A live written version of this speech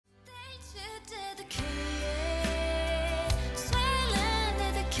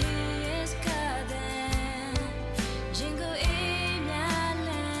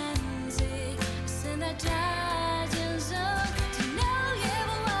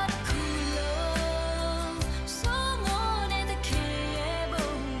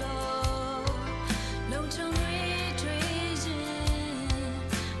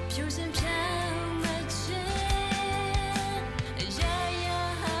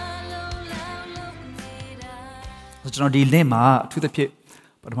ကျွန်တော်ဒီလင့်မှာအထူးသဖြင့်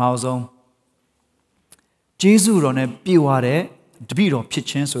ပထမဆုံးဂျေဇုတော်နဲ့ပြည့်ဝတဲ့တပည့်တော်ဖြစ်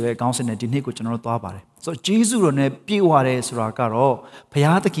ခြင်းဆိုတဲ့ခေါင်းစဉ်နဲ့ဒီနေ့ကိုကျွန်တော်တို့သွားပါတယ်ဆိုတော့ဂျေဇုတော်နဲ့ပြည့်ဝတဲ့ဆိုတာကတော့ဘု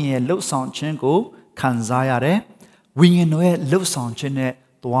ရားသခင်ရဲ့လှုပ်ဆောင်ခြင်းကိုခံစားရတယ်ဝိညာဉ်တော်ရဲ့လှုပ်ဆောင်ခြင်းနဲ့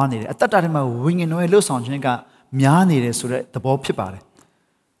သွားနေတယ်အတ္တထဲမှာဝိညာဉ်တော်ရဲ့လှုပ်ဆောင်ခြင်းကများနေတယ်ဆိုတဲ့သဘောဖြစ်ပါတယ်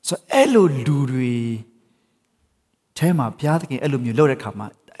ဆိုတော့အဲ့လိုလူတွေထဲမှာဘုရားသခင်အဲ့လိုမျိုးလုပ်တဲ့အခါမှာ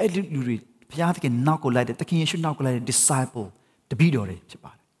အဲ့လူတွေဘုရားသခင်နောက်ကိုလိုက်တဲ့သခင်ယေရှုနောက်ကိုလိုက်တဲ့ disciple တပည့်တော်တွေဖြစ်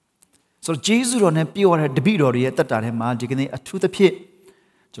ပါတယ်ဆိုတော့ဂျေဇုတော်နဲ့ပြောရတဲ့တပည့်တော်တွေရဲ့တက်တာထဲမှာဒီကနေ့အထူးသဖြင့်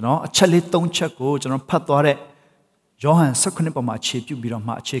ကျွန်တော်အချက်လေး၃ချက်ကိုကျွန်တော်ဖတ်သွားတဲ့ယောဟန်16ပေါ်မှာအခြေပြုပြီးတော့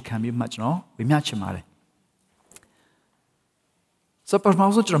မှအခြေခံပြီးမှကျွန်တော်ဝေမျှချင်ပါတယ်ဆိုတော့ပထမ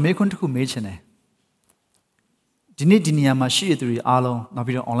ဆုံးကျွန်တော်မေးခွန်းတစ်ခုမေးချင်တယ်ဒီနေ့ဒီနေရာမှာရှိတဲ့သူတွေအားလုံးနောက်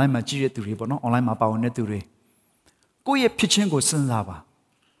ပြီးတော့ online မှာကြည့်တဲ့သူတွေပေါ့နော် online မှာပါဝင်တဲ့သူတွေကိုယ့်ရဲ့ဖြစ်ခြင်းကိုစဉ်းစားပါ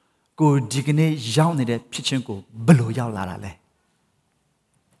ကိုဒီကနေ့ရောက်နေတဲ့ဖြစ်ခြင်းကိုဘယ်လိုရောက်လာတာလဲ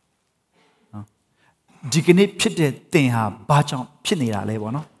နော်ဒီကနေ့ဖြစ်တဲ့သင်ဟာဘာကြောင့်ဖြစ်နေတာလဲ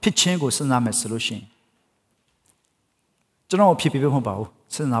ပေါ့နော်ဖြစ်ခြင်းကိုစဉ်းစားမယ်ဆိုလို့ရှိရင်ကျွန်တော်ဖြစ်ပြီးမဟုတ်ပါဘူး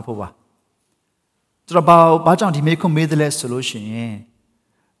စဉ်းစားဖို့ပါကျွန်တော်ဘာကြောင့်ဒီမေးခွန်းမေးတယ်လဲဆိုလို့ရှိရင်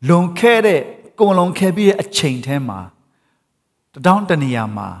လွန်ခဲ့တဲ့ကုံလွန်ခဲ့ပြီးတဲ့အချိန်ထဲမှာတောင်းတနေရာ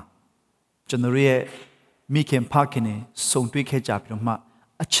မှာကျွန်တော်ရဲ့မိခင်ဖခင်နဲ့ဆုံတွေ့ခဲ့ကြပြီးတော့မှ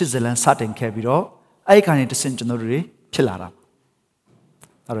အချစ်ဇလန်စတင်ခဲ့ပြီးတော့အဲ့ဒီကနေတဆင့်ကျွန်တော်တို့တွေဖြစ်လာတာ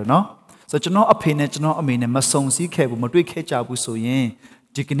ဟုတ်တယ်နော်ဆိုတော့ကျွန်တော်အဖေနဲ့ကျွန်တော်အမေနဲ့မဆုံစည်းခဲ့ဘူးမတွေ့ခဲ့ကြဘူးဆိုရင်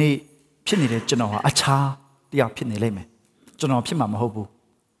ဒီကနေ့ဖြစ်နေတဲ့ကျွန်တော်ဟာအခြားတရားဖြစ်နေလိမ့်မယ်ကျွန်တော်ဖြစ်မှာမဟုတ်ဘူး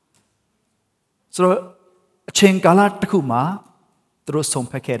ဆိုတော့အချိန်ကာလတစ်ခုမှာသူတို့ဆုံ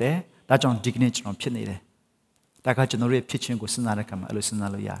ဖက်ခဲ့တယ်ဒါကြောင့်ဒီကနေ့ကျွန်တော်ဖြစ်နေတယ်ဒါကကျွန်တော်ရဲ့ဖြစ်ခြင်းကိုစဉ်းစားတဲ့အခါမှာအဲ့လိုစဉ်း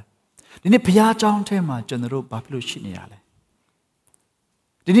စားလို့ရတယ်ဒီနေ့ဘုရားကျောင်းထဲမှာကျွန်တော်တို့ဘာဖြစ်လို့ရှိနေရလဲ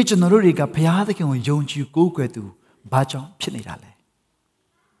ဒီနေ့ကျွန်တော်တို့တွေကဘုရားသခင်ကိုယုံကြည်ကိုးကွယ်သူဘာကြောင့်ဖြစ်နေတာလဲ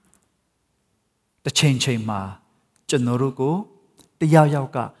တစ်ချိန်မှာကျွန်တော်တို့ကိုတယောက်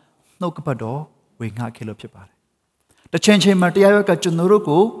ကနှုတ်ကပတ်တော်ဝေငှခဲ့လို့ဖြစ်ပါတယ်တစ်ချိန်မှာတယောက်ကကျွန်တော်တို့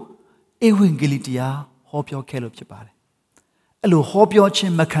ကိုဧဝံဂေလိတရားဟောပြောခဲ့လို့ဖြစ်ပါတယ်အဲ့လိုဟောပြောခြ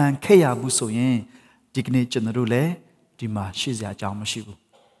င်းမခံခဲ့ရဘူးဆိုရင်ဒီကနေ့ကျွန်တော်တို့လည်းဒီမှာရှိစရာအကြောင်းမရှိဘူး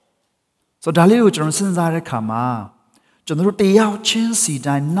ဆိုတော့ဒါလေးကိုကျွန်တော်စဉ်းစားတဲ့အခါမှာကျွန်တော်တို့တယောက်ချင်းစီ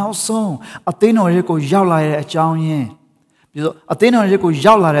တိုင်းနောက်ဆုံးအသင်းတော်ရဲ့ကိုရောက်လာတဲ့အကြောင်းရင်းပြီးတော့အသင်းတော်ရဲ့ကို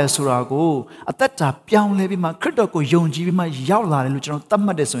ရောက်လာတဲ့ဆိုတာကိုအသက်တာပြောင်းလဲပြီးမှခရစ်တော်ကိုယုံကြည်ပြီးမှရောက်လာတယ်လို့ကျွန်တော်သတ်မှ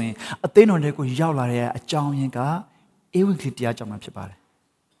တ်တယ်ဆိုရင်အသင်းတော်ရဲ့ကိုရောက်လာတဲ့အကြောင်းရင်းကဧဝံဂေလိတရားကြောင့်မှဖြစ်ပါတယ်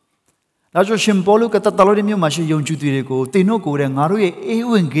။ဒါကြောင့်ရှင်ပေါလုကတသလောနိမြို့မှာရှိယုံကြည်သူတွေကိုသင်တို့ကိုယ်တဲ့ငါတို့ရဲ့ဧ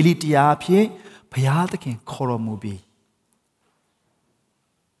ဝံဂေလိတရားဖြင့်ဘုရားသခင်ခေါ်တော်မူပြီး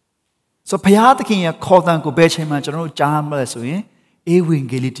ဆိုဘုရားသခင်ရဲ့ခေါ်တန်ကိုဘယ်ချိန်မှကျွန်တော်တို့ကြားမှလဲဆိုရင်ဧဝံ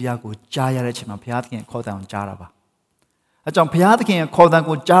ဂေလိတရားကိုကြားရတဲ့ချိန်မှာဘုရားသခင်ရဲ့ခေါ်တန်ကိုကြားတာပါ။အဲကြောင့်ဘုရားသခင်ရဲ့ခေါ်တန်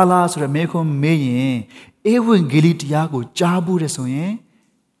ကိုကြားလားဆိုတဲ့မေးခွန်းမေးရင်ဧဝံဂေလိတရားကိုကြားဘူးတယ်ဆိုရင်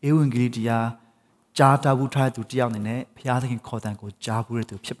ဧဝံဂေလိတရားကြားတာဘူးထားတဲ့သူတယောက်အနေနဲ့ဘုရားသခင်ခေါ်တန်ကိုကြားဘူးတဲ့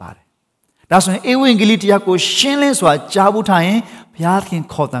သူဖြစ်ပါတယ်။ဒါဆိုရင်ဧဝံဂေလိတရားကိုရှင်းလင်းစွာကြားဘူးထားရင်ဘုရားသခင်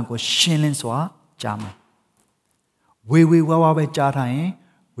ခေါ်တန်ကိုရှင်းလင်းစွာကြားမယ်။ဝေဝါးပဲကြားထားရင်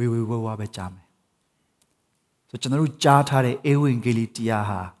ဝေဝါးပဲကြားမယ်ဆိုကျွန်တော်တို့ကြားထားတဲ့ဧဝံဂေလိတရား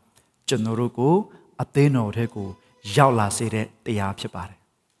ဟာကျွန်တော်တို့ကိုအသင်းတော်ထဲကိုရောက်လာစေတဲ့တရားဖြစ်ပါတယ်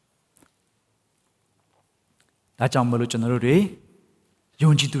ဒါကြောင့်မလို့ကျွန်တော်တို့တွေ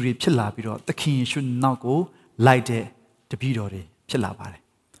ယုံကြည်သူတွေဖြစ်လာပြီးတော့သခင်ယေရှုနောက်ကိုလိုက်တဲ့တပည့်တော်တွေဖြစ်လာပါတယ်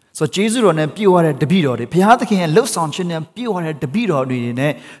ဆိုတော့ဂျေဇုတော်နဲ့ပြည့်ဝတဲ့တပည့်တော်တွေဘုရားသခင်ရဲ့လှုပ်ဆောင်ခြင်းနဲ့ပြည့်ဝတဲ့တပည့်တော်တွေ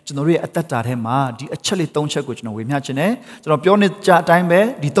နဲ့ကျွန်တော်တို့ရဲ့အသက်တာထဲမှာဒီအချက်လေး၃ချက်ကိုကျွန်တော်ဝေမျှခြင်းနဲ့ကျွန်တော်ပြောနေကြအတိုင်းပဲ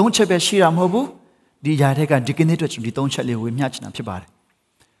ဒီ၃ချက်ပဲရှိတာမဟုတ်ဘူးဒီຢာထဲကဒီကနေ့အတွက်ကျွန်တော်ဒီ၃ချက်လေးဝေမျှခြင်းတာဖြစ်ပါတယ်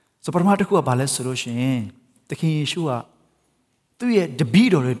ဆိုပထမတစ်ခုကဘာလဲဆိုလို့ရှိရင်သခင်ယေရှုကသူ့ရဲ့တပည့်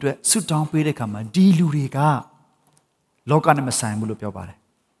တော်တွေအတွက်ဆုတောင်းပေးတဲ့အခါမှာဒီလူတွေကလောကနဲ့မဆိုင်ဘူးလို့ပြောပါတယ်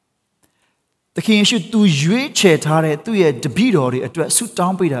သခင်ယေရှုသူရွေးချယ်ထားတဲ့သူ့ရဲ့တပည့်တော်တွေအတွက်ဆုတော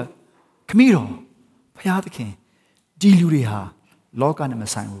င်းပေးတာခမည်းတော်ဘုရားသခင်ဒီလူတွေဟာလောကနဲ့မ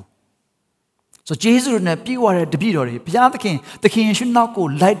ဆိုင်ဘူးဆိုဂျေဇုနဲ့ပြည့်ဝတဲ့တပည့်တော်တွေဘုရားသခင်ယေရှုနောက်ကို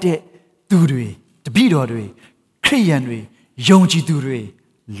လိုက်တဲ့သူတွေတပည့်တော်တွေခရိယန်တွေယုံကြည်သူတွေ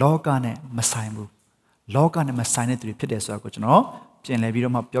လောကနဲ့မဆိုင်ဘူးလောကနဲ့မဆိုင်တဲ့သူတွေဖြစ်တယ်ဆိုတာကိုကျွန်တော်ပြင်လည်ပြီး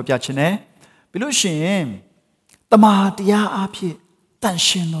တော့မှပြောပြချင်တယ်ပြီးလို့ရှိရင်တမာတရားအဖြစ်တန်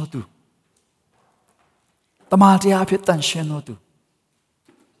ရှင်းတော်သူတမာတရားအဖြစ်တန်ရှင်းတော်သူ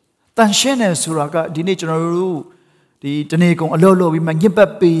တန်ရှင်းတယ်ဆိုတာကဒီနေ့ကျွန်တော်တို့ဒီတနေ့ကုန်အလောလောပြီးမှညစ်ပ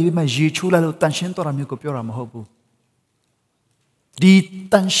တ်ပေးပြီးမှရေချိုးလိုက်လို့တန်ရှင်းတော်တာမျိုးကိုပြောတာမဟုတ်ဘူးဒီ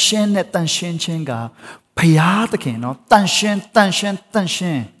တန်ရှင်းတဲ့တန်ရှင်းခြင်းကဘုရားသခင်နော်တန်ရှင်း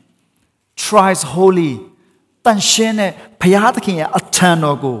thrice holy တန်ရှင်းတဲ့ဘုရားသခင်ရဲ့အထံ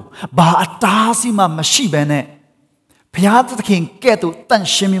တော်ကိုဘာအတားစီမှမရှိဘဲနဲ့ဘုရားသခင်ကဲ့သို့တန်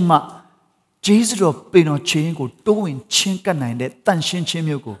ရှင်းမြမှဂျေဇုတော်ပင်တော်ခြင်းကိုတိုးဝင်ချင်းကပ်နိုင်တဲ့တန်ရှင်းခြင်း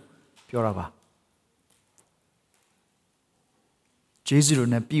မျိုးကိုပြောတာပါဂျေဇုတော်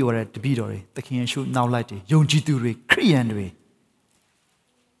နဲ့ပြီးရတဲ့တပည့်တော်တွေသခင်ယေရှုနောက်လိုက်တွေယုံကြည်သူတွေခရိယန်တွေ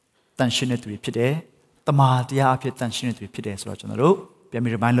တန်ရှင်းတဲ့သူတွေဖြစ်တယ်တမာတရားအဖြစ်တန်ရှင်းတဲ့သူတွေဖြစ်တယ်ဆိုတော့ကျွန်တော်တို့ပြန်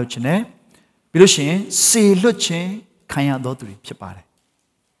ပြီး remind လုပ်ချင်တယ်ပြီးလို့ရှိရင်စေလွတ်ခြင်းခံရတော်သူတွေဖြစ်ပါတယ်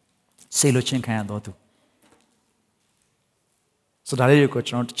စေလွတ်ခြင်းခံရတော်သူဆိုတော့ဒါလေးကို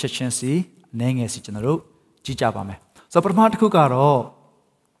ကျွန်တော်တစ်ချက်ချင်းစီအနေငယ်စီကျွန်တော်တို့ကြည့်ကြပါမယ်ဆိုတော့ပထမတစ်ခုကတော့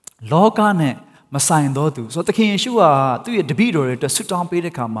လောကနဲ့မဆိုင်တော်သူဆိုတော့သခင်ယေရှုကသူ့ရဲ့တပည့်တော်တွေအတွက်ဆုတောင်းပေး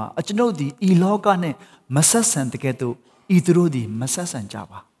တဲ့အခါမှာကျွန်ုပ်ဒီဤလောကနဲ့မဆက်ဆံတကယ်တော့ဤသူတို့ဒီမဆက်ဆံကြ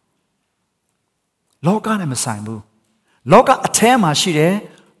ပါလောကနဲ့မဆိုင်ဘူးလောကအထဲမှာရှိတယ်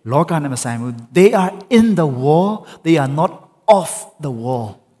လောကနဲ့မဆိုင်ဘူး they are in the wall they are not of the wall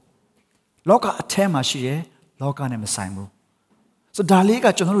လောကအထဲမှာရှိတယ်လောကနဲ့မဆိုင်ဘူးဆိုတော့ဒါလေးက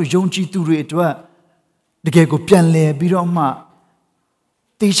ကျွန်တော်တို့ယုံကြည်သူတွေအတွက်တကယ်ကိုပြန်လည်ပြီးတော့မှ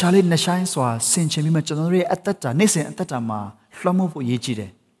တေချာလေးနှဆိုင်စွာဆင်ခြင်ပြီးမှကျွန်တော်တို့ရဲ့အသက်တာနေ့စဉ်အသက်တာမှာလွှမ်းမိုးဖို့ရည်ကြီးတ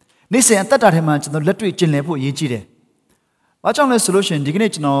ယ်နေ့စဉ်အသက်တာထဲမှာကျွန်တော်လက်တွေ့ကျင့်လည်ဖို့ရည်ကြီးတယ်ဘာကြောင့်လဲဆိုလို့ရှိရင်ဒီက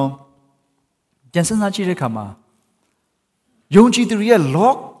နေ့ကျွန်တော်ပြန်စဉ်းစားကြည့်တဲ့အခါမှာယုံကြည်သူတွေရဲ့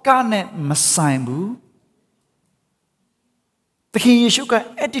လောကနဲ့မဆိုင်ဘူးသခင်ယေရှုက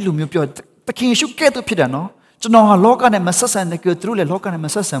အဲ့ဒီလိုမျိုးပြောသခင်ယေရှုကဲ့သို့ဖြစ်တယ်နော်ကျွန်တော်ဟာလောကနဲ့မဆက်ဆံတဲ့ကသူတို့လည်းလောကနဲ့မ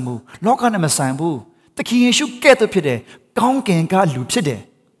ဆက်ဆံဘူးလောကနဲ့မဆိုင်ဘူးသခင်ယေရှုကဲ့သို့ဖြစ်တယ်ကောင်းကင်ကလူဖြစ်တယ်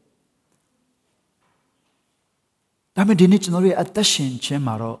ဒါပေမဲ့ဒီနေ့ကျွန်တော်တို့ရဲ့အသက်ရှင်ခြင်း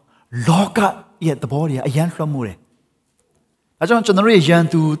မှာတော့လောကရဲ့သဘောတွေကအယံလွှမ်းမိုးတယ်ဒါကြောင့်ကျွန်တော်တို့ရဲ့ယန္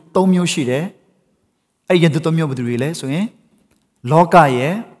တူ၃မျိုးရှိတယ်အဲ့ဒီယန္တူ၃မျိုးဘယ်သူတွေလဲဆိုရင်လောက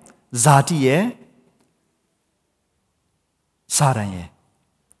ရဲ့ဇာတိရဲ့စာရန်ရဲ့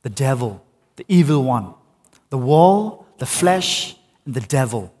the devil the evil one the world the flesh and the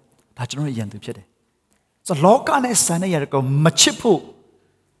devil ဒါကျွန်တော်ရဲ့ယန္တူဖြစ်တယ်ဆိုတော့လောကနဲ့ဆိုင်တဲ့ຢာကိုမချစ်ဖို့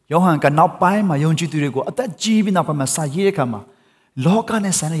ယောဟန်ကနောက်ပိုင်းမှာယုံကြည်သူတွေကိုအသက်ကြီးပြီးနောက်ပိုင်းမှာစာရေးတဲ့အခါမှာလောက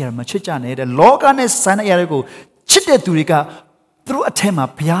နဲ့ဆိုင်တဲ့ຢာမချစ်ကြနဲ့တဲ့လောကနဲ့ဆိုင်တဲ့ຢာတွေကိုချစ်တဲ့သူတွေကသူတို့အထက်မှာ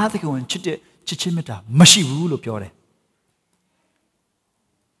ဘုရားသခင်ကိုချစ်တဲ့ချစ်ချင်းမေတ္တာမရှိဘူးလို့ပြောတယ်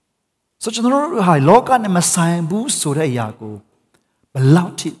ဆိုကျွန်တော်တို့ဟာလောကနဲ့မဆိုင်ဘူးဆိုတဲ့အရာကိုဘယ်လော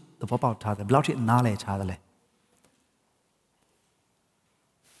က်ထိသဘောပေါက်ထားတယ်ဘယ်လောက်ထိနားလည်ထားတယ်လဲ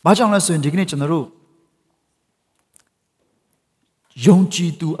ဘာကြောင့်လဲဆိုရင်ဒီကနေ့ကျွန်တော်တို့ယုံကြ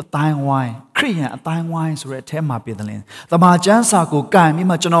ည်သူအတိုင်းဝိုင်းခရိယန်အတိုင်းဝိုင်းဆိုတဲ့အထဲမှာပြည်တယ်လင်းတမန်ကျမ်းစာကိုကင်ပြီး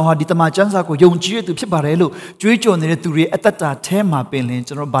မှကျွန်တော်ဟာဒီတမန်ကျမ်းစာကိုယုံကြည်ရသူဖြစ်ပါတယ်လို့ကြွေးကြော်နေတဲ့သူတွေအသက်တာထဲမှာပင်လင်း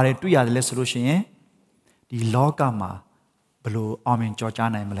ကျွန်တော်ဘာတွေတွေ့ရတယ်လဲဆိုလို့ရှိရင်ဒီလောကမှာဘယ်လိုအောင်မြင်ကြော်ကြား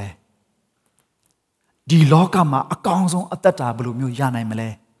နိုင်မလဲဒီလောကမှာအကောင်းဆုံးအသက်တာဘယ်လိုမျိုးရနိုင်မလဲ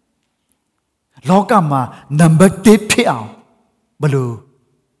လောကမှာနံပါတ်1ဖြစ်အောင်ဘယ်လို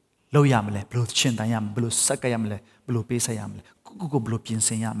လုပ်ရမလဲဘယ်လိုရှင်းတန်ရမလဲဘယ်လိုစက်ကရမလဲဘယ်လိုပေးဆက်ရမလဲကိုဘယ်လိုပြင်ဆ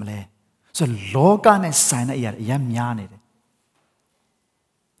င်ရမလဲဆိုတော့လောကနဲ့ဆိုင်တဲ့အရာအများများနေတယ်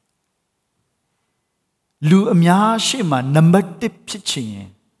လူအများရှိမှနံပါတ်1ဖြစ်ချင်ရင်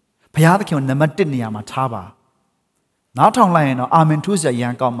ဘုရားသခင်ကိုနံပါတ်1နေရာမှာထားပါနားထောင်လိုက်ရင်တော့အာမင်ထုစရာရ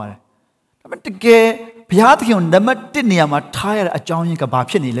န်ကောင်းပါတယ်ဒါပေမဲ့တကယ်ဘုရားသခင်ကိုနံပါတ်1နေရာမှာထားရတဲ့အကြောင်းရင်းကဘာ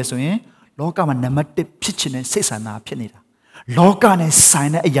ဖြစ်နေလဲဆိုရင်လောကမှာနံပါတ်1ဖြစ်ချင်တဲ့စိတ်ဆန္ဒဖြစ်နေတာလောကနဲ့ဆို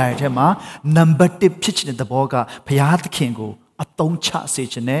င်တဲ့အရာတွေထဲမှာနံပါတ်1ဖြစ်ချင်တဲ့သဘောကဘုရားသခင်ကိုအသုံးချစေ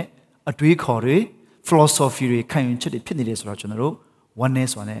ခြင်းနဲ့အတွေးခေါ်တွေ philosophy တွေခံယူချက်တွေဖြစ်နေတယ်ဆိုတော့ကျွန်တော်တို့ oneness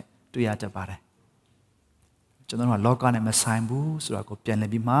ဆိုတာနဲ့တွေ့ရတတ်ပါတယ်ကျွန်တော်တို့ကလောကနဲ့မဆိုင်ဘူးဆိုတာကိုပြန်လ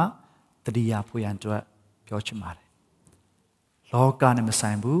ည်ပြီးမှတတိယဖို့ရန်အတွက်ပြောချင်ပါတယ်လောကနဲ့မ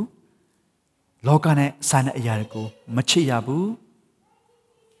ဆိုင်ဘူးလောကနဲ့ဆိုင်တဲ့အရာတွေကိုမချစ်ရဘူး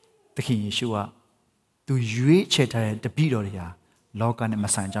သခင်ယေရှုကသူရွေးချယ်ထားတဲ့တပည့်တော်တွေဟာလောကနဲ့မ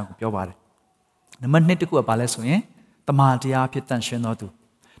ဆိုင်ကြောင်းကိုပြောပါတယ်နံပါတ်2တခုကဘာလဲဆိုရင်တမာတရားဖြစ်တန်ရှင်းတော်သူ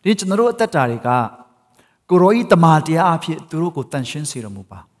ဒီကျွန်တော်တို့အသက်တာတွေကကိုရောဤတမာတရားအဖြစ်သူတို့ကိုတန်ရှင်းစေတော်မူ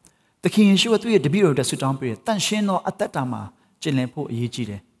ပါသခင်ယေရှုကသူ့ရဲ့တပည့်တော်တွေဆွတောင်းပေးတယ်တန်ရှင်းသောအသက်တာမှာကျင့်လည်ဖို့အရေးကြီး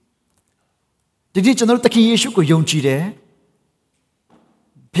တယ်ဒီကျွန်တော်တို့သခင်ယေရှုကိုယုံကြည်တယ်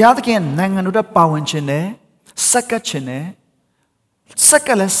ဘုရားသခင်နိုင်ငံတော်တဲ့ပါဝင်ခြင်းနဲ့စက္ကတ်ခြင်းနဲ့စက္က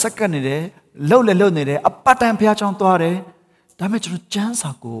တ်လည်းစက္ကတ်နေတယ်လှုပ်လည်းလှုပ်နေတယ်အပတ်တိုင်းဘုရားကြောင့်သွားတယ်ဒါပေမဲ့ကျွန်တော်ကျမ်းစာ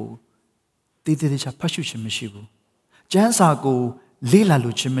ကိုတည်တည်ချာဖတ်ရှုခြင်းမရှိဘူးကျမ်းစာကိုလေ့လာ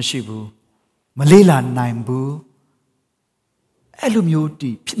လို့ခြင်းမရှိဘူးမလေ့လာနိုင်ဘူးအဲ့လိုမျိုးတ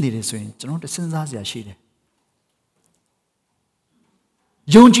ည်ဖြစ်နေတယ်ဆိုရင်ကျွန်တော်တို့စဉ်းစားစရာရှိတယ်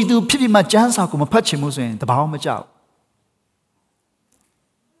ယုံကြည်သူဖြစ်ပြီးမှကျမ်းစာကိုမဖတ်ချင်ဘူးဆိုရင်တဘာမှမကြောက်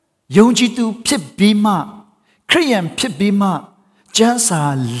ယုံကြည်သူဖြစ်ပြီးမှခရိယန်ဖြစ်ပြီးမှကျမ်းစာ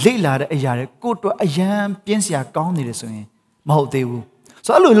လေ့လာတဲ့အရာတွေကိုတော့အယံပြင်းစရာကောင်းနေတယ်ဆိုရင်မဟုတ်သေးဘူး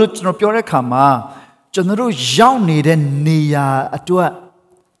ဆိုတော့အဲ့လိုကျွန်တော်ပြောတဲ့အခါမှာကျွန်တော်တို့ရောက်နေတဲ့နေရာအတွက်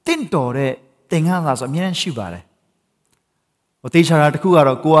တင့်တော်တဲ့သင်ခန်းစာဆိုအများကြီးရှိပါတယ်ဟိုတေချာတာတစ်ခုက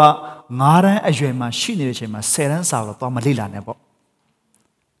တော့ကိုက9တန်းအရွယ်မှာရှိနေတဲ့အချိန်မှာ10တန်းစာတော့သွားမလေ့လာနဲ့ပေါ့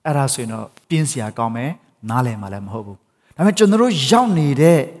အဲ့ဒါဆိုရင်တော့ပြင်းစရာကောင်းမယ်နားလည်မှလည်းမဟုတ်ဘူးဒါပေမဲ့ကျွန်တော်တို့ရောက်နေ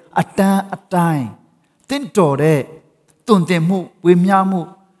တဲ့အတန်းအတိုင်းတင့်တော်တဲ့တွင်တင်မှုဝေမျှမှု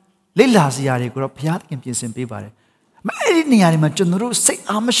လေ့လာစရာတွေကိုတော့ဘုရားသခင်ပြင်ဆင်ပေးပါတယ်။အဲ့ဒီနေရာတွေမှာကျွန်တော်တို့စိတ်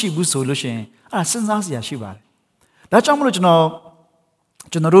အားမရှိဘူးဆိုလို့ရှိရင်အဲ့ဒါစဉ်းစားစရာရှိပါတယ်။ဒါကြောင့်မလို့ကျွန်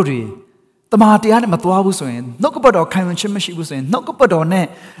တော်တို့တွေတမန်တရားနဲ့မသွားဘူးဆိုရင်နှုတ်ကပတ်တော်ခံယူခြင်းမရှိဘူးဆိုရင်နှုတ်ကပတ်တော်နဲ့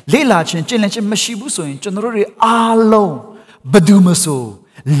လေ့လာခြင်းကျင့်လည်ခြင်းမရှိဘူးဆိုရင်ကျွန်တော်တို့တွေအားလုံးဘယ်သူမှဆို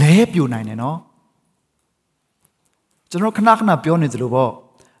လဲပြိုနိုင်တယ်နော်။ကျွန်တော်ခဏပြောနေသလိုပေါ့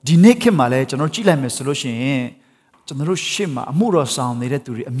ဒီနေ့ခေတ်မှာလည်းကျွန်တော်ကြည့်လိုက်မယ်ဆိုလို့ရှိရင်ကျွန်တော်တို့ရှေ့မှာအမှုတော်ဆောင်နေတဲ့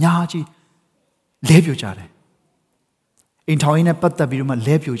သူတွေအများကြီးလဲပြိုကြတယ်အိမ်ထောင်ရေးနဲ့ပတ်သက်ပြီးတော့မှ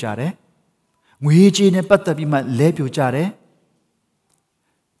လဲပြိုကြတယ်ငွေကြေးနဲ့ပတ်သက်ပြီးမှလဲပြိုကြတယ်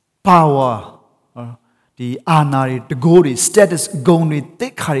power ဒီအာဏာတွေတကိုးတွေ status ဂုဏ်တွေတိ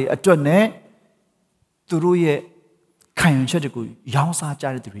တ်ခါတွေအတွက်နဲ့သူတို့ရဲ့ခံယူချက်တွေကိုရောင်းစားကြ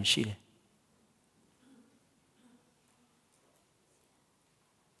တဲ့သူတွေရှိတယ်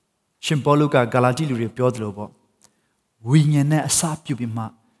ရှင်ပေါလုကဂလာတိလူတွေပြောသလိုပေါ့ဝိညာဉ်နဲ့အစပြုပြီးမှ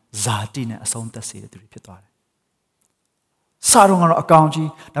ဇာတိနဲ့အဆုံးသတ်စေတဲ့သူတွေဖြစ်သွားတယ်။စာတော်ကတော့အကောင်ကြီး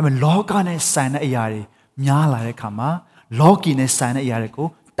ဒါပေမဲ့လောကနဲ့ဆိုင်တဲ့အရာတွေများလာတဲ့အခါမှာလောကီနဲ့ဆိုင်တဲ့အရာတွေကို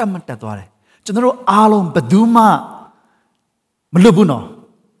တတ်မှတ်သွားတယ်။ကျွန်တော်တို့အားလုံးဘယ်သူမှမလွတ်ဘူးနော်။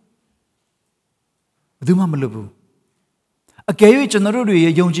ဘယ်သူမှမလွတ်ဘူး။အကယ်၍ကျွန်တော်တို့တွေ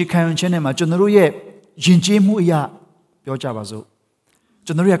ရဲ့ယုံကြည်ခံယူခြင်းနဲ့မှာကျွန်တော်တို့ရဲ့ယဉ်ကျေးမှုအရာပြောကြပါစို့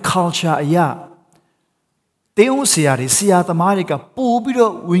ကျွန်တော်တို့ရဲ့ culture အရာတင်းဦးဆရာတွေဆရာသမားတွေကပို့ပြီး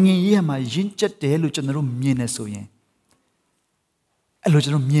တော့ဝိညာဉ်ရေးမှာရင့်ကျက်တယ်လို့ကျွန်တော်တို့မြင်နေဆိုရင်အဲ့လိုကျွ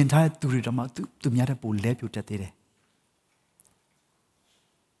န်တော်မြင်ထားတဲ့သူတွေတော့မှသူများတဲ့ပိုလဲပြိုတတ်သေးတယ်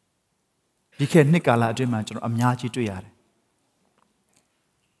ဒီခေတ်နှစ်ကာလအတွင်းမှာကျွန်တော်အများကြီးတွေ့ရတယ်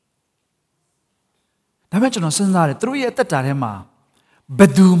ဒါပေမဲ့ကျွန်တော်စဉ်းစားတယ်သူတို့ရဲ့အသက်တာထဲမှာဘ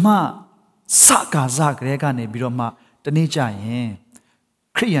ယ်သူမှစကားစကလေးကနေပြီးတော့မှတနေ့ကျရင်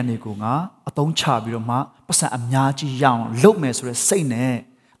ခရိယန်တွေကိုငါအသုံးချပြီးတော့မှပတ်စံအများကြီးရအောင်လုပ်မယ်ဆိုတဲ့စိတ်နဲ့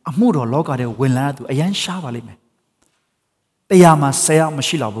အမှုတော်လောကထဲဝင်လာတဲ့သူအရန်ရှားပါလိမ့်မယ်တရားမှာ10ယောက်မ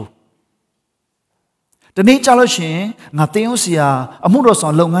ရှိတော့ဘူးဒီနေ့ကြာလို့ရှိရင်ငါတင်းဦးဆရာအမှုတော်ဆော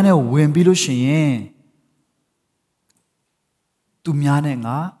င်လုပ်ငန်းထဲဝင်ပြီးလို့ရှိရင်သူများနဲ့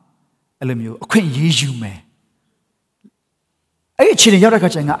ငါအဲ့လိုမျိုးအခွင့်အရေးယူမယ်အဲ့ဒီအခြေအနေရောက်တဲ့ခါ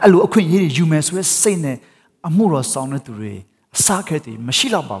ကျရင်ငါအဲ့လိုအခွင့်အရေးတွေယူမယ်ဆိုတဲ့စိတ်နဲ့အမှုတော်ဆောင်တဲ့သူတွေအစားခဲတွေမရှိ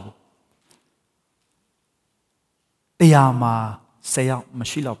တော့ပါဘူးတရားမှာ10ယောက်မ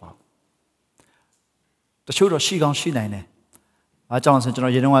ရှိတော့ပါဘူးတချို့တော့ရှိကောင်းရှိနိုင်တယ်အားကြောင့်ဆိုကျွန်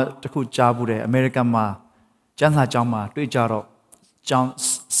တော်ရေတုန်းကတခုကြားဘူးတယ်အမေရိကန်မှာကျန်းစာကျောင်းမှာတွေ့ကြတော့ကျောင်း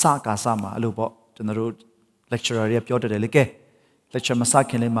စကားစမှာအဲ့လိုပေါ့ကျွန်တော်တို့ lecturer တွေပြောတတ်တယ်လေကဲ lecture မစ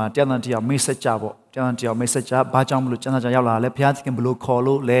ခင်လေးမှာတရားတော်တရား message ကြပေါ့တရားတော်တရား message ကြဘာကြောင့်မလို့ကျန်းစာကျောင်းရောက်လာလဲဘုရားသခင်ဘလို့ခေါ်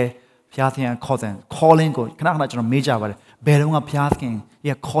လို့လဲဘုရားသခင်ခေါ်တယ် calling ကိုခဏကျွန်တော်မေးကြပါတယ်ဘယ်တော့မှဘုရားသခင်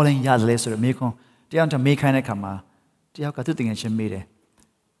ရဲ့ calling ရတယ်လဲဆိုတော့မေးခွန်းတရားတော်မေးခိုင်းတဲ့အခါမှာတယောက်ကသူ့တင်ငယ်ချင်းမေးတယ်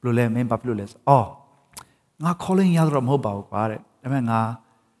ဘလို့လဲမင်းဘာဖြစ်လို့လဲအော်ငါ calling ရတော့မဟုတ်ပါဘူးကွာတဲ့ဒါပေမဲ့ငါ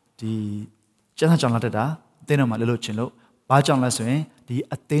ဒီကျန်းစာကျောင်းလာတက်တာအသင်းတော်မှာလှုပ်လှုပ်ချင်လို့ဘာကြောင့်လဲဆိုရင်ဒီ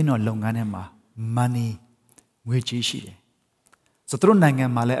အသင်းတော်လုပ်ငန်းထဲမှာ money ငွေကြေးရှိတယ်ဆိုတော့သူတို့နိုင်ငံ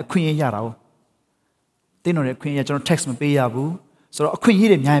မှာလည်းအခွင့်အရေးရတာ哦အသင်းတော်ရဲ့အခွင့်အရေးကျွန်တော် tax မပေးရဘူးဆိုတော့အခွင့်အရေး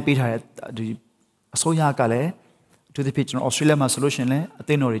တွေအများကြီးပေးထားတယ်ဒီအစိုးရကလည်းအထူးသဖြင့်ကျွန်တော် Australia မှာဆိုလို့ရှိရင်လည်းအသ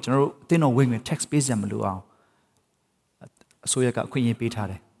င်းတော်တွေကျွန်တော်တို့အသင်းတော်ဝင်ငွေ tax ပေးစရာမလိုအောင်အစိုးရကအခွင့်အရေးပေးထား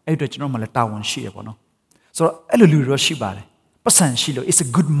တယ်အဲ့အတွက်ကျွန်တော်မှလည်းတာဝန်ရှိရပေါ့နော်ဆိုတော့အဲ့လိုလူတွေရှိပါတယ်ပတ်စံရှိလို့ it's a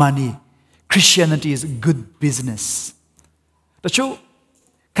good money Christianity is a good business တချို့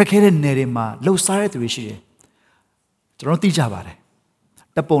ခက်ခဲတဲ့နေတွေမှာလှုပ်ရှားတဲ့သူတွေရှိတယ်ကျွန်တော်သိကြပါတယ်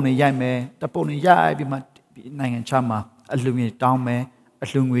တပ်ပုံတွေရိုက်မယ်တပ်ပုံတွေရိုက်ပြီးမှနိုင်ငံခြားမှာအလှူငွေတောင်းမယ်အ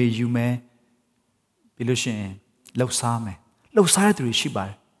လှူငွေယူမယ်ပြီးလို့ရှိရင်လှုပ်ရှားမယ်လှုပ်ရှားတဲ့သူတွေရှိပါတ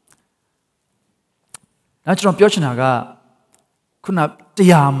ယ် ဒါကျွန်တော်ပြောချင်တာကခုနတ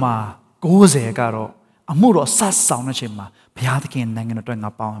ရားမှာ90ကတော့အမှုတော်ဆက်ဆောင်တဲ့ချိန်မှာဘုရားသခင်နိုင်ငံတော်အတွက်ငါ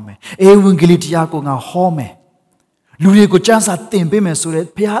ပေါင်းရမယ်။ဧဝံဂေလိတရားကိုငါဟောမယ်။လူတွေကိုကျမ်းစာသင်ပေးမယ်ဆိုတဲ့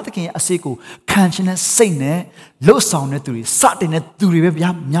ဘုရားသခင်ရဲ့အစိတ်ကိုခံခြင်းနဲ့စိတ်နဲ့လှုပ်ဆောင်တဲ့သူတွေစတင်တဲ့သူတွေပဲ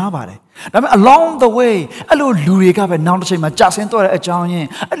များပါတယ်။ဒါပေမဲ့ along the way အဲ့လိုလူတွေကပဲနောက်တစ်ချိန်မှာကြာဆင်းသွားတဲ့အကြောင်းရင်း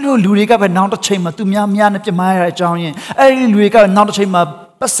အဲ့လိုလူတွေကပဲနောက်တစ်ချိန်မှာသူများနဲ့ပြမရတဲ့အကြောင်းရင်းအဲ့ဒီလူတွေကနောက်တစ်ချိန်မှာ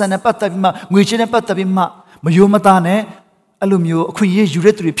ပတ်စံနဲ့ပတ်သက်ပြီးမှငွေချင်းနဲ့ပတ်သက်ပြီးမှမယိုမသားနဲ့အဲ့လိုမျိုးအခွင့်အရေးယူ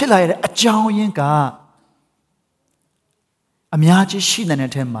တဲ့သူတွေဖြစ်လာရတဲ့အကြောင်းရင်းကအများကြီးရှိနေ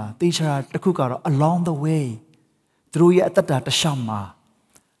တဲ့ထဲမှာတေချာတစ်ခုကတော့ along the way သူတို့ရဲ့အသက်တာတစ်လျှောက်မှာ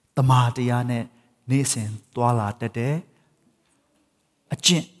တမာတရားနဲ့နေစဉ်သွားလာတတ်တဲ့အကျ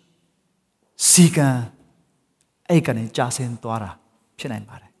င့်စီကံအဲ့ကနေကြာဆင်းသွားတာဖြစ်နိုင်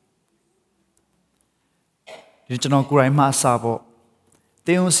ပါတယ်ဒီကျွန်တော်ကိုယ်တိုင်မှအစပေါ့တ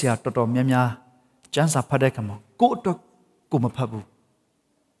င်းအောင်ဆရာတော်တော်များများကျမ်းစာဖတ်တဲ့အခါမှာကိုယ့်အတွက်ကိုမဖတ်ဘူး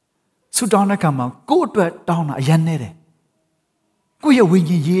ဆုတောင်းတဲ့အခါမှာကိုယ့်အတွက်တောင်းတာအရင်နေတယ်ကိုယ့်ရဲ့ဝိ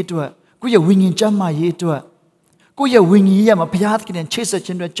ညာဉ်ရေးအတွက်ကိုယ့်ရဲ့ဝိညာဉ်ကျမ်းမာရေးအတွက်ကိုယ့်ရဲ့ဝိညာဉ်ရေးရမှာဘုရားသခင်နဲ့ချိတ်ဆက်ခြ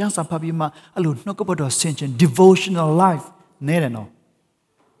င်းအတွက်ကျမ်းစာဖတ်ပြီးမှအဲ့လိုနှုတ်ကပတ်တော်ဆင်ခြင် devotional life နေတယ်နော်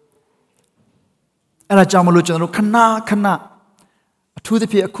အဲ့ဒါကြောင့်မလို့ကျွန်တော်တို့ခဏအထူးသ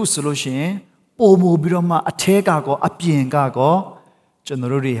ဖြင့်အခုဆိုလို့ရှိရင်ပုံမူပြီးတော့မှအထဲကောအပြင်ကောကျွန်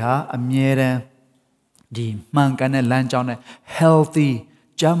တော်တို့တွေဟာအမြဲတမ်းဒီမှန်ကန်တဲ့လမ်းကြောင်းနဲ့ healthy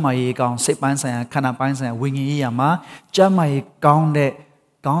ကျန်းမာရေးကောင်းစိတ်ပိုင်းဆိုင်ရာခန္ဓာပိုင်းဆိုင်ရာဝိညာဉ်ရေးရာမှာကျန်းမာရေးကောင်းတဲ့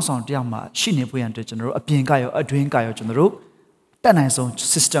ကောင်းဆောင်တယောက်မှာရှိနေဖို့ရန်အတွက်ကျွန်တော်တို့အပြင်ကရောအတွင်းကရောကျွန်တော်တို့တက်နိုင်ဆုံး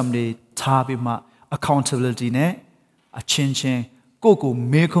system တွေထားပြီးမှ accountability နဲ့အချင်းချင်းကို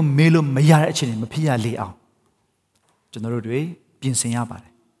မေးလို့မရတဲ့အခြေအနေမဖြစ်ရလေအောင်ကျွန်တော်တို့တွေပြင်ဆင်ရပါတ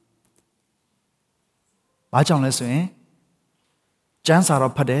ယ်။ဘာကြောင့်လဲဆိုရင်ကျမ်းစာ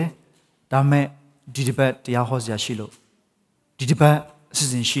တော့ဖတ်တယ်ဒါပေမဲ့ဒီတစ်ပတ်တရားဟောစရာရှိလို့ဒီတစ်ပတ်အစီ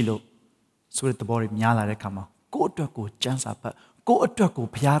အစဉ်ရှိလို့ဆိုတဲ့သဘောတွေများလာတဲ့အခါမှာကိုယ့်အတွက်ကိုကျမ်းစာဖတ်ကိုယ့်အတွက်ကို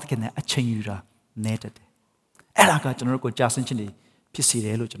ဘုရားသခင်နဲ့အချိန်ယူတာနေတတ်တယ်။အဲ့ဒါကကျွန်တော်တို့ကိုကြာဆင်းခြင်းတွေဖြစ်စေတ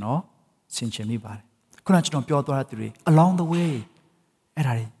ယ်လို့ကျွန်တော်ဆင်ခြင်မိပါတယ်။ခုနကျွန်တော်ပြောသွားတဲ့သူတွေ along the way အဲ့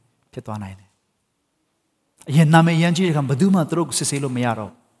ဒါတွေဖြစ်သွားနိုင်တယ်။အရင်နာမည်ရမ်းကြီးတဲ့အခါဘယ်သူမှသူတို့ကိုစစ်ဆေးလို့မရ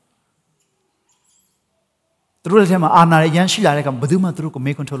တော့သူတို့ရဲ့ထဲမှာအာဏာရမ်းရှိလာတဲ့အခါဘယ်သူမှသူတို့ကို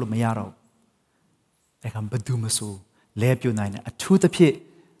မေးခွန်းထုတ်လို့မရတော့အဲ့ကဘယ်သူမှဆိုလဲပြုတ်နိုင်တယ်အထူးသဖြင့်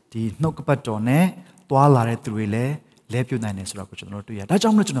ဒီနှုတ်ကပတ်တော်နဲ့တွာလာတဲ့သူတွေလည်းလဲပြုတ်နိုင်တယ်ဆိုတော့ကိုကျွန်တော်တို့တွေ့ရဒါကြော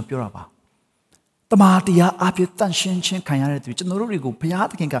င့်မလို့ကျွန်တော်ပြောတာပါတမာတရားအပြည့်တန်ရှင်းချင်းခံရတဲ့သူကျွန်တော်တို့တွေကိုဘုရား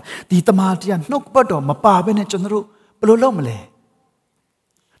သခင်ကဒီတမာတရားနှုတ်ကပတ်တော်မပါဘဲနဲ့ကျွန်တော်တို့ဘယ်လိုလုပ်မလဲ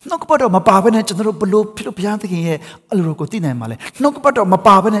နှုတ်ကပတ်တော်မပါဘဲနဲ့ကျွန်တော်တို့ဘယ်လိုဖြစ်လို့ဘုရားသခင်ရဲ့အလိုတော်ကိုသိနိုင်မှာလဲနှုတ်ကပတ်တော်မ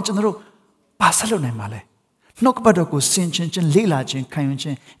ပါဘဲနဲ့ကျွန်တော်တို့ပါဆက်လုပ်နိုင်မှာလဲနှုတ်ကပတ်တော်ကိုစင်ချင်းလေ့လာခြင်းခံယူခြ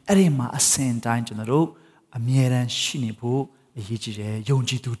င်းအဲ့ဒီမှာအစဉ်တိုင်းကျွန်တော်တို့အမြဲတမ်းရှိနေဖို့အရေးကြီးတယ်ယုံ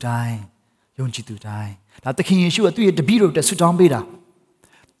ကြည်သူတိုင်းဒါသခင်ယေရှုကသူ့ရဲ့တပည့်တော်တက်ဆုတောင်းပေးတာ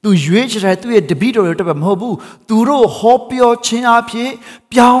သူရွေးချယ်တဲ့သူ့ရဲ့တပည့်တော်တွေတက်ပဲမဟုတ်ဘူးသူတို့ဟောပြောခြင်းအဖြစ်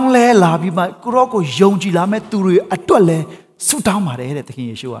ပြောင်းလဲလာပြီးမှကိုရောကိုယုံကြည်လာမဲ့သူတွေအတွက်လဲဆုတောင်းပါတယ်တဲ့သခင်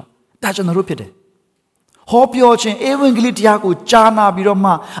ယေရှုကဒါကျွန်တော်တို့ဖြစ်တယ်ဟောပြောခြင်းဧဝံဂေလိတရားကိုကြားနာပြီးတော့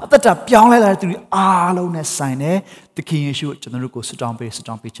မှအသက်တာပြောင်းလဲလာတဲ့သူတွေအားလုံးနဲ့ဆိုင်တယ်သခင်ယေရှုကျွန်တော်တို့ကိုဆုတောင်းပေး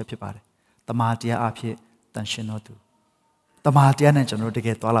ချက်ဖြစ်ပါတယ်တမန်တရားအဖြစ်တန်ရှင်းတော်သူတမန်တရားနဲ့ကျွန်တော်တို့တက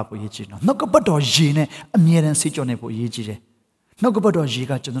ယ်သွားလာဖို့ရည်ကြည်နော်နှုတ်ကပတ်တော်ရေနဲ့အမြဲတမ်းဆေးကြောနေဖို့ရည်ကြည်တယ်နှုတ်ကပတ်တော်ရေ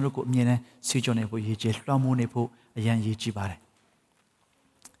ကကျွန်တော်တို့ကိုအမြဲတမ်းဆေးကြောနေဖို့ရည်ကြည်လွှမ်းမိုးနေဖို့အရန်ရည်ကြည်ပါတယ်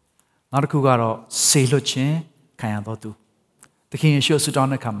နောက်တစ်ခုကတော့ဆေလွတ်ခြင်းခံရတော်သူသခင်ယေရှုဆုတော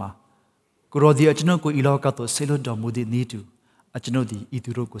င်းတဲ့အခါမှာကိုရောဒီအကျွန်ုပ်ကိုဤလောကသို့ဆေလွတ်တော်မူသည့်နေ့တူအကျွန်ုပ်သည်ဤ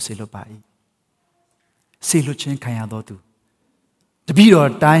သူတို့ကိုဆေလွတ်ပါ၏ဆေလွတ်ခြင်းခံရတော်သူတပည့်တော်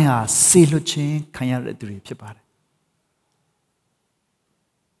တိုင်းဟာဆေလွတ်ခြင်းခံရတဲ့သူတွေဖြစ်ပါတယ်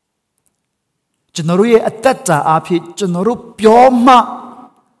ကျွန်တော်တို့ရဲ့အသက်တာအဖြစ်ကျွန်တော်တို့ပြောမှ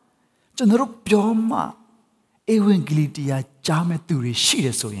ဧဝံဂေလိတရားကြားမဲ့သူတွေရှိတ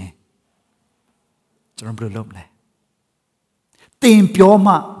ယ်ဆိုရင်ကျွန်တော်ဘယ်လိုလုပ်မလဲ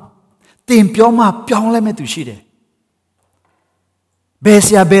သင်ပြောမှပြောင်းလဲမဲ့သူရှိတယ်ဘယ်ဆ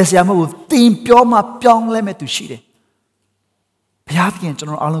ရာမဟုတ်ဘူးသင်ပြောမှပြောင်းလဲမဲ့သူရှိတယ်ဘုရားသခင်ကျွန်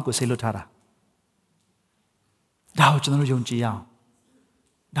တော်အားလုံးကိုဆေလွတ်ထားတာဒါကိုကျွန်တော်ယုံကြည်ရအောင်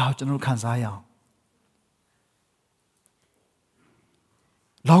ဒါကိုကျွန်တော်ခံစားရအောင်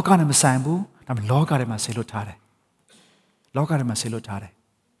လောကနဲ့မဆိုင်ဘူးဒါပေမဲ့လောကထဲမှာဆေလွတ်ထားတယ်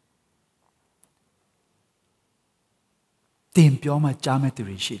သင်ပြောမှကြားမဲ့သူ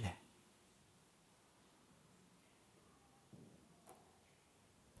တွေရှိတယ်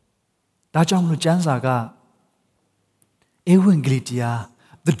ဒါကြောင့်မလို့ကျမ်းစာကဧဝံဂေလိတရား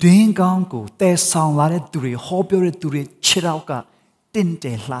the Dingango, their sound like Duri, Hobby Duri, Chirauka,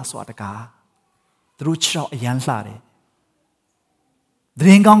 Dinte Laswataka, the Rucha Yanlare. The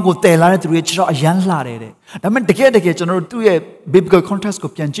Dingango, they like to reach out Yanlare. I mean, the get general through a biblical context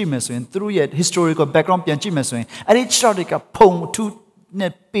of Pianjimeso and through a historical background Pianjimeso, and it shouted a poem to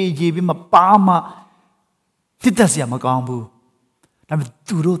net pay him a palma. Titasia Magambu. I'm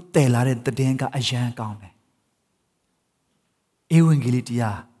Duro Telare, the Denga Ajan Gaume.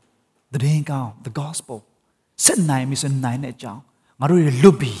 Evangelitia, the Denga, the gospel. Send nine is a 9 at Jang. Maru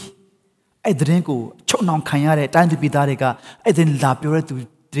Lubi. I didn't go, Chonam Kayare, time to be Darega. I didn't lapure to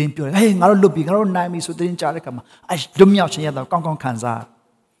dream pure. Hey, Maru Lubi, Garo Nami, so didn't Characama. I don't know the Kong Kanza.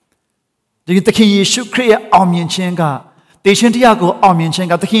 The king should create Omian Chenga. The Shantiago Omian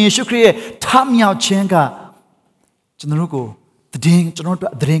Chenga. The king should create Tamia Chenga. General, the ding, general, the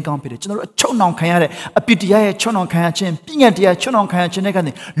drink company, general, Chonong Kayare, a PTA, Chonong Kayachin, Pingatia, Chonong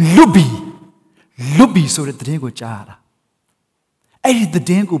Kayachin, Lubi, so the drink with Jara. I did the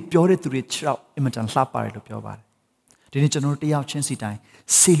dingo pure to reach out, Imogen Lapar to Pure Bar. Didn't general Tia Chancy time,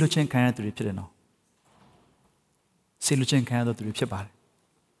 say Lucien Kayana to repeat no. Say Lucien Kayana to repeat bar.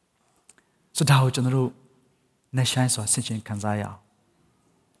 So Dow General Nashines or Sitchin Kanzaya.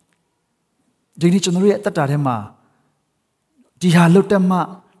 Didn't generally at the Tarema. Dia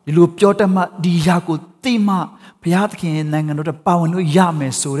lutama, di lupiotama, dia ku tima, piatkin nangan udah pawan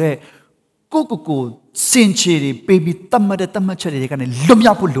yame sore, kuku sinchiri, baby tamada tamachari kan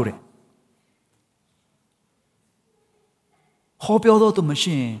lumya pulure. Hopio to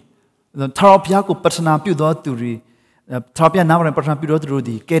machine, the tarapia ku persona piudo turi, tarapia now and persona piudo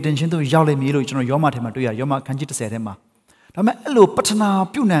rudi, get attention to yale milo, yoma tematuya, yoma kanjit serema. Tama elo persona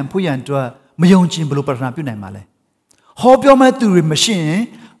piunan puyan to a mayonjin blue persona piunan male. Hopio my to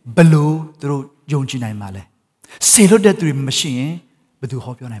machine below through Yonjina Male. Sailor that to machine, but do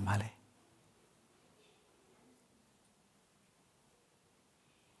Hopio Male.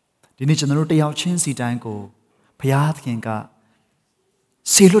 The national day out chancy dango, Payat Kinga,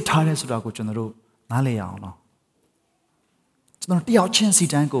 Sailor Tires Rago General, Naleano. It's not the out chancy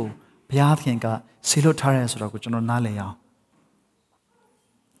dango, Payat Kinga, Sailor Tires Rago General Nalea.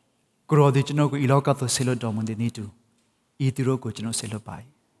 Grow the Genogo Iloka to Sailor Dom they need to. Itiro ko chino selo pai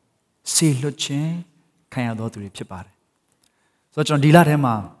selo chen khaya do tu phit pare so chon di la the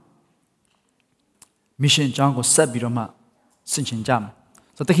ma mission chang ko sat bi do ma sin chin ja ma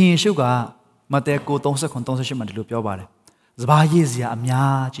so takhin yesu ka mate ko 39 38မှာဒီလိုပြောပါတယ်စဘာရေးစရာအ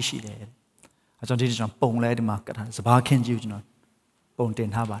များကြီးရှိတယ်အဲကျွန်တော်ဒီကျွန်တော်ပုံလဲဒီမှာကတ်ထားစဘာခင်းကြီးကိုကျွန်တော်ပုံတင်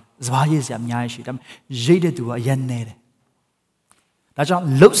ထားပါတယ်စဘာရေးစရာအများကြီးရှိဒါပေမဲ့ရိတ်တဲ့သူကအရင်နေတယ်ဒါကြောင့်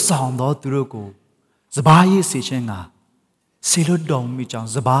လှုပ်ဆောင်တော့သူတို့ကိုစဘာရေးစေခြင်းကစေလို့တော်မိကြောင့်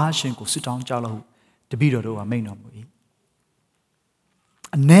စဘာရှင်ကိုစစ်တောင်းကြလို့တပည့်တော်တို့ကမိန့်တော်မူ၏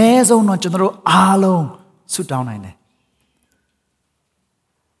အ ਨੇ ဆုံးတော့ကျွန်တော်တို့အားလုံးစစ်တောင်းနိုင်တယ်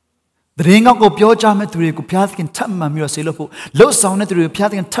တရင်ကောက်ကိုပြောကြမဲ့သူတွေကိုဖျားသခင်ထပ်မှန်ပြီးတော့စေလို့ဖို့လှုပ်ဆောင်တဲ့သူတွေကိုဖျား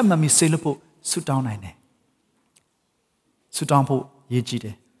သခင်ထပ်မှန်ပြီးစေလို့ဖို့စစ်တောင်းနိုင်တယ်စစ်တောင်းဖို့ရည်ကြည်တ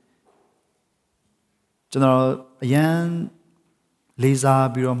ယ်ကျွန်တော်အရန်လေးစား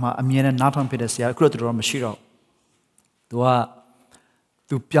ပြီးတော့မှအမြဲတမ်းနားထောင်ဖြစ်တဲ့ဆရာအခုတော့မရှိတော့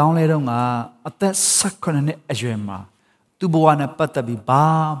သူပြောင်းလဲတော့ငါအသက်18နှစ်အရွယ်မှာသူ့ဘဝနဲ့ပတ်သက်ပြီးဘာ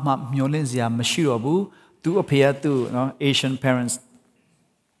မှမျှော်လင့်စရာမရှိတော့ဘူးသူ့အဖေကသူ့နော် Asian parents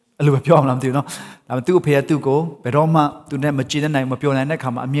အဲ့လိုပဲပြောအောင်လားမသိဘူးနော်ဒါပေမဲ့သူ့အဖေကသူ့ကိုဘယ်တော့မှသူနဲ့မကြည်တဲ့နိုင်မပြောနိုင်တဲ့ခါ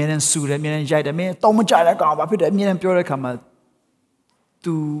မှာအမြဲတမ်းဆူတယ်အမြဲတမ်းရိုက်တယ်မင်းတော့မကြတဲ့ကောင်ဘာဖြစ်တယ်အမြဲတမ်းပြောတဲ့ခါမှာ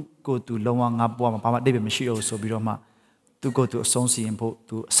သူကိုသူလုံးဝငါဘဝမှာဘာမှအတိတ်ပဲမရှိတော့ဘူးဆိုပြီးတော့မှသူကိုသူအဆုံးစီရင်ဖို့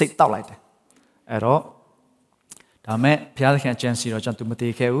သူစိတ်တောက်လိုက်တယ်အဲ့တော့ဒါမဲ့ဘုရားသခင်အကျင့်စီတော့ကျွန်တော်မတ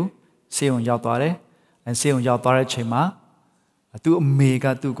ည်ခဲ့ဘူးဆေးရုံရောက်သွားတယ်အဲဆေးရုံရောက်သွားတဲ့အချိန်မှာသူ့အမေက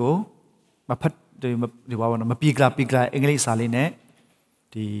သူ့ကိုမဖတ်ဒီဘာဝနော်မပီကလာအင်္ဂလိပ်စာလေးနဲ့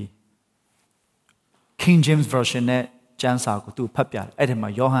ဒီ King James version နဲ့ကျမ်းစာကိုသူဖတ်ပြတယ်အဲ့ဒီမှာ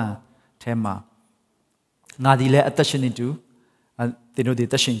ယောဟန်ထဲမှာငါဒီလဲအသက်ရှင်နေတူတင်တို့ဒီ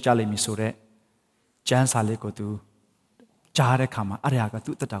သက်ရှင်ကြလိမ့်မည်ဆိုတဲ့ကျမ်းစာလေးကိုသူကြားတဲ့ခါမှာအဲ့ဒါက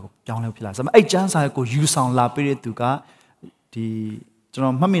သူ့အသက်တာကိုပြောင်းလဲဖြစ်လာဆိုတော့အဲ့ကျမ်းစာကိုယူဆောင်လာပေးတဲ့သူကဒီကျွန်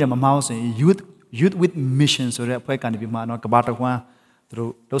တော်မှတ်မိတယ်မမှားဘူးဆိုရင် youth with mission ဆိုတဲ့အဖွဲ့ကနေပြီးမှတော့ကဘာတကွန်းသူ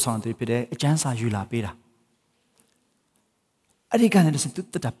တို့လှုပ်ဆောင်သူဖြစ်တဲ့အကျမ်းစာယူလာပေးတာအဲ့ဒီကနေသူ့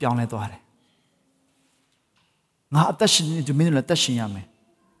အသက်တာပြောင်းလဲသွားတယ်ငါအသက်ရှင်နေသူမင်းတို့လည်းအသက်ရှင်ရမယ်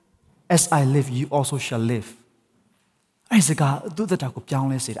as I live you also shall live အဲ့စကားသူ့အသက်တာကိုပြောင်း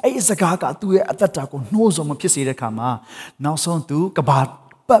လဲစေတယ်အဲ့စကားကသူ့ရဲ့အသက်တာကိုနှိုးဆော်မဖြစ်စေတဲ့ခါမှာနောက်ဆုံးသူကဘာ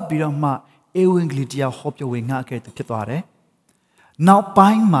ပတ်ပြီးတော့မှဧဝံဂေလိတရားဟောပြောဝေငှခဲ့သူဖြစ်သွားတယ်နောက်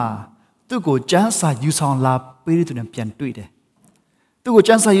ပိုင်းမှာသူ့ကိုကျမ်းစာယူဆောင်လာပေးတဲ့သူနဲ့ပြန်တွေ့တယ် သူ့ကို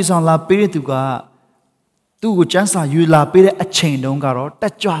စံစာယူဆောင်လာပေးတဲ့သူကသူ့ကိုစံစာယူလာပေးတဲ့အချိန်တုန်းကတော့တ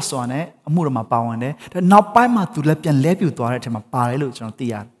က်ကြွစွာနဲ့အမှုတော်မှာပါဝင်တယ်ဒါနောက်ပိုင်းမှာသူလည်းပြန်လဲပြူသွားတဲ့အချိန်မှာပါတယ်လို့ကျွန်တော်သိ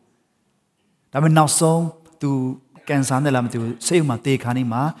ရတယ်ဒါပေမဲ့နောက်ဆုံးသူကန်ဆာနဲ့လာမသိဘူးစိတ်မှာတေခါနေ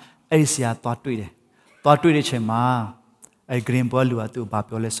မှာအဲ့ဒီဆရာသွားတွေ့တယ်သွားတွေ့တဲ့အချိန်မှာအဲ့ green ball လူကသူ့ကိုဘာ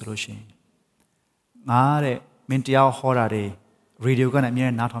ပြောလဲဆိုလို့ရှိရင်ငါတဲ့မင်းတရားဟောတာတွေရေဒီယိုကနေအမြဲ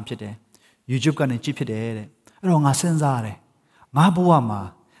နားထောင်ဖြစ်တယ် YouTube ကနေကြည့်ဖြစ်တယ်တဲ့အဲ့တော့ငါစဉ်းစားရတယ်ငါဘဝမှာ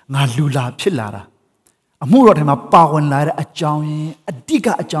ငါလူလာဖြစ်လာတာအမှုတော်ထဲမှာပါဝင်လာတဲ့အကြောင်းရင်းအဓိက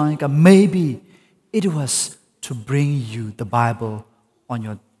အကြောင်းရင်းက maybe it was to bring you the Bible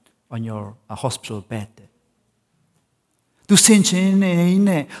on your hospital bed သူစင်ချင်း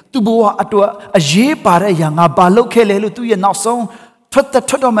နဲ့သူဘဝအတွက်အရေးပါတဲ့အရာငါဘာလုပ်ခဲ့လဲလို့သူရဲ့နောက်ဆုံးထွက်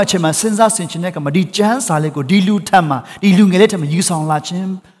တော့မှချိန်မှာစဉ်းစားဆင်ခြင်တဲ့ကမှာဒီကျမ်းစာလေးကိုဒီလူထက်မှာဒီလူငယ်လေးထက်မှာယူဆောင်လာခြင်း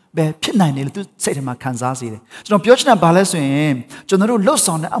ပဲဖြစ်နိုင်တယ်လို့သူစိတ်ထဲမှာခံစားစေတယ်ကျွန်တော်ပြောချင်တာဘာလဲဆိုရင်ကျွန်တော်တို့လှုပ်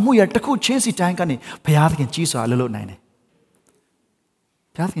ဆောင်တဲ့အမှုရတစ်ခုချင်းစီတိုင်းကနေဘုရားသခင်ကြီးစွာလှုပ်နိုင်တယ်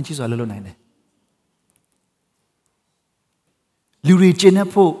ဘုရားသခင်ကြီးစွာလှုပ်နိုင်တယ်လူတွေကျင့်တဲ့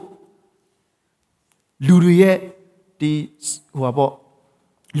ဖို့လူတွေရဲ့ဒီပေါ့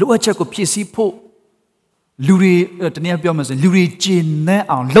လိုအပ်ချက်ကိုဖြည့်ဆည်းဖို့လူတွေတနည်းပြောမယ်ဆိုရင်လူတွေကျင့်နေ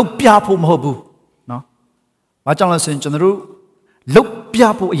အောင်လှုပ်ပြဖို့မဟုတ်ဘူးเนาะဘာကြောင့်လဲဆိုရင်ကျွန်တော်တို့လှုပ်ပြ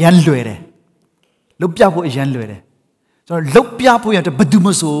ဖို့အရန်လွယ်တယ်လှုပ်ပြဖို့အရန်လွယ်တယ်ကျွန်တော်လှုပ်ပြဖို့ရတဲ့ဘယ်သူ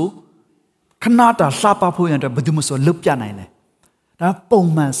မှဆိုခဏတာလှပဖို့ရတဲ့ဘယ်သူမှဆိုလှုပ်ပြနိုင်တယ်ဒါပုံ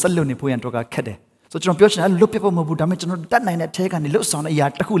မှန်ဆက်လုပ်နေဖို့ရတော့ကခက်တယ်ဆိုကျွန်တော်ပြောချင်တယ်လှုပ်ပြဖို့မဟုတ်ဘူးဒါပေမဲ့ကျွန်တော်တတ်နိုင်တဲ့အထဲကနေလှုပ်ဆောင်တဲ့အရာ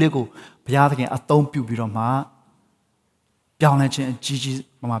တစ်ခုလေးကိုဘုရားသခင်အသုံးပြုပြီးတော့မှပြောင်းလဲခြင်းအကြီးကြီး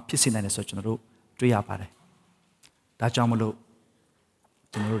မှဖြစ်စေနိုင်တယ်ဆိုတော့ကျွန်တော်တို့တွေ့ရပါတယ်ဒါကြောင့်မလို့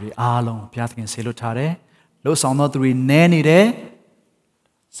ကျွန်တော်တို့ဒီအားလုံးဘုရားသခင်ဆေလွတ်ထားတယ်လှုပ်ဆောင်သောသူတွေနဲနေတယ်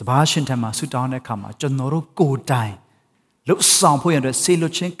စပါးရှင်ထံမှာဆူတောင်းတဲ့အခါမှာကျွန်တော်တို့ကိုယ်တိုင်လှုပ်ဆောင်ဖို့ရတဲ့ဆေလွ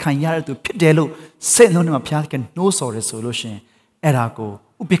တ်ခြင်းခံရတဲ့သူဖြစ်တယ်လို့စိတ်လုံးထဲမှာဘုရားသခင်နှိုးဆော်တယ်ဆိုလို့ရှိရင်အဲ့ဒါကို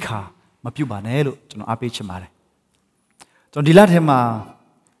ဥပိ္ပခာမပြုတ်ပါနဲ့လို့ကျွန်တော်အားပေးချင်ပါတယ်ကျွန်တော်ဒီလထဲမှာ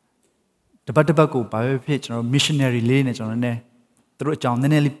တပတ်ကိုဘာပဲဖြစ်ကျွန်တော် missionary လေးနဲ့ကျွန်တော်လည်းသူတို့အကြောင်းန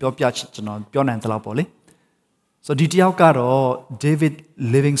ည်းနည်းလေးပြောပြကျွန်တော်ပြောနိုင်သလောက်ပေါ့လေဆိုဒီတယောက်ကတော့ David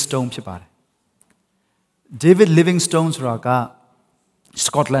Livingstone ဖြစ်ပါတယ် David Livingstone ဆိုတာက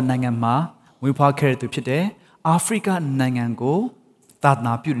Scotland နိုင်ငံမှာမွေးဖွားခဲ့တဲ့သူဖြစ်တယ်အာဖရိကနိုင်ငံကိုသာသ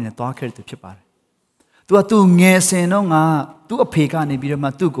နာပြုနေသွားခဲ့တဲ့သူဖြစ်ပါတယ်သူငယ်စဉ်တော့ငါသူ့အဖေကနေပြီးတော့မှ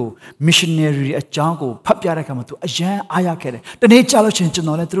သူ့ကို missionary အကြောင်းကိုဖတ်ပြတဲ့အခါမှာသူအယံအားရခဲ့တယ်တနေ့ကြာလို့ချင်းကျွန်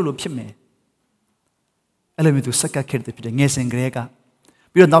တော်လည်းသူတို့လိုဖြစ်မယ်အဲ့လိုမျိုးသူစက္ကပ်ခဲ့တဲ့ဖြစ်တယ်ငယ်စဉ်ကလေးက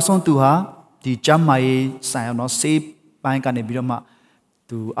ပြီးတော့နောက်ဆုံးသူဟာဒီကျမ်းမာရေးဆိုင်အောင်တော့ဆေးပိုင်းကနေပြီးတော့မှ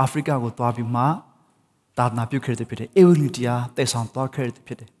သူအာဖရိကကိုသွားပြီးမှသာသနာပြုခဲ့တဲ့ဖြစ်တယ်အေဝံဂေလိတရားတည်ဆောင်သွားခဲ့တဲ့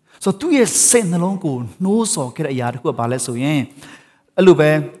ဖြစ်တယ်ဆိုတော့သူ့ရဲ့စိတ်နှလုံးကိုနှိုးဆော်ခဲ့တဲ့အရာတစ်ခုကဘာလဲဆိုရင်အဲ့လိုပဲ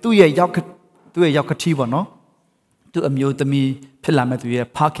သူ့ရဲ့ရောက်ခတိပေါ့နော်သူ့အမျိုးသမီးဖြစ်လာမဲ့သူရဲ့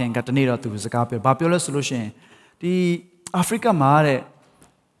ဖခင်ကတနေ့တော့သူစကားပြောဘာပြောလဲဆိုလို့ရှိရင်ဒီအာဖရိကမှာတဲ့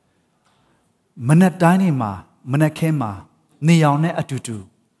မနက်တိုင်းနေမှာမနက်ခင်းမှာနေအောင်နဲ့အတူတူ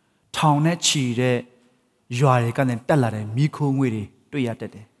ထောင်နဲ့ချီတဲ့ရွာတွေကနေတက်လာတဲ့မိခိုးငွေတွေတွေ့ရတ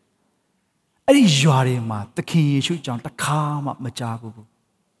တ်တယ်အဲ့ဒီရွာတွေမှာသခင်ယေရှုကြောင့်တစ်ခါမှမကြားဘူး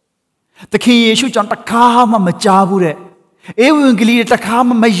သခင်ယေရှုကြောင့်တစ်ခါမှမကြားဘူးတဲ့ဧဝံဂေလိတစ်ခါ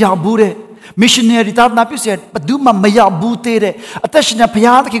မှမရောက်ဘူးတဲ့ missionary သာသနာပြုဆရာဘယ်သူမှမရောက်ဘူးတဲ့အသက်ရှင်တဲ့ဘု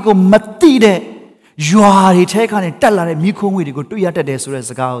ရားသခင်ကိုမသိတဲ့ရွာတွေထဲကနေတက်လာတဲ့မိခိုးငွေတွေကိုတွေ့ရတတ်တယ်ဆိုတဲ့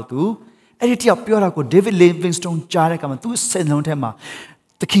စကားကိုသူအဲ့ဒီတယောက်ပြောတာကို David Livingstone ကြားတဲ့အခါမှာသူ့စိတ်လုံးထဲမှာ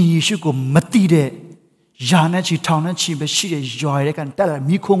သခင်ယေရှုကိုမသိတဲ့ယာနဲ့ချီထောင်နဲ့ချီပဲရှိတဲ့ရွာတွေကတက်လာ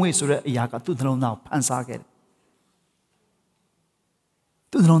မိခိုးငွေဆိုတဲ့အရာကသူ့နှလုံးသားကိုဖန်ဆားခဲ့တယ်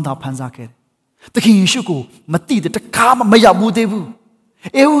သူ့နှလုံးသားဖန်ဆားခဲ့တယ်သခင်ယေရှုကိုမသိတဲ့တခါမှမရောက်ဘူးသေးဘူး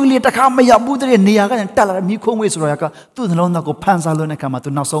ဧဝံဂေလိတခါမရောက်ဘူးတဲ့နေရာကနေတက်လာတဲ့မိခိုးငွေဆိုတော့ကသူ့နှလုံးသားကိုဖန်ဆားလို့တဲ့အခါမှာသူ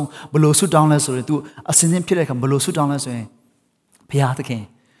နောက်ဆုံးဘလို့ဆုတောင်းလဲဆိုရင်သူအစင်းစင်းဖြစ်တဲ့အခါဘလို့ဆုတောင်းလဲဆိုရင်ဘုရားသခင်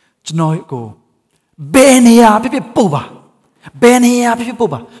ကျွန်တော်ကိုဘယ်နေရာဖြစ်ပို့ပါဘယ်နေရာဖြစ်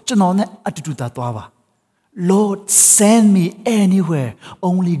ပို့ပါကျွန်တော်နဲ့အတူတူသာသွားပါ Lord send me anywhere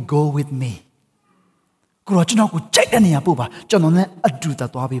only go with me ကိုရောကျွန်တော်ကိုကြိုက်တဲ့နေရာပို့ပါကျွန်တော်နဲ့အတူတူသာ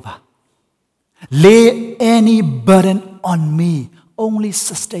သွားပေးပါ lay any burden on me only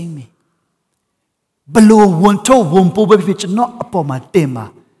sustain me ဘလို့ဝန်တော့ဝန်ပို့ပဲဖြစ်ကျွန်တော်အပေါ်မှာတင်ပါ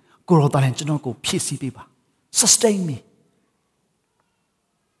ကိုရောတားရင်ကျွန်တော်ကိုဖြည့်ဆည်းပေးပါ sustain me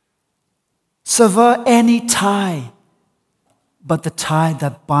sever any tie but the tie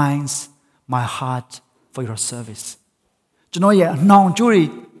that binds my heart for your service ကျွန်တော်ရဲ့နှောင်ကြိုးတွေ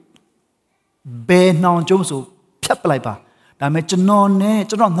ဘယ်နှောင်ကြိုးဆိုဖြတ်ပလိုက်ပါဒါပေမဲ့ကျွန်တော်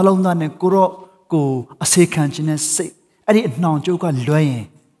နှလုံးသားနဲ့ကိုအစေခံခြင်းနဲ့စိတ် Adi nonjoga loin.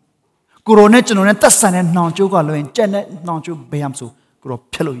 Corona General Tassan nonjoga loin, Janet nonjo beamso, Gro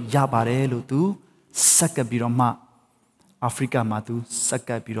Pello Yabare Lutu, Saka Biroma, Africa Matu,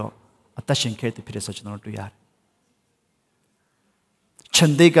 Saka Biro, attaching care to Peter such an to yard.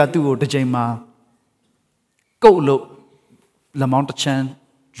 Chandega do the Jama Go low La Mount Chan,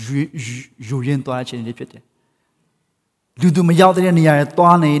 Julian to Arch in the pit. Ludu Mayaldrian Yar,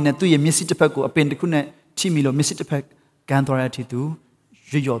 Twane, and 2 year Missy to Peco, append the Cune, Timilo, Missy to Peck, Gantorati to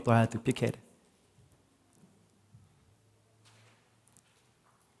Rio to Picket.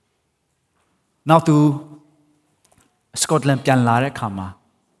 Now to Scotland can Lara Kama.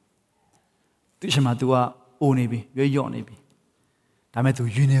 Tishamadua, O Navy, your Navy. Dame to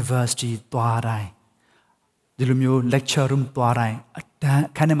University, Tuarai. Dilumio lecture room, Tuarai.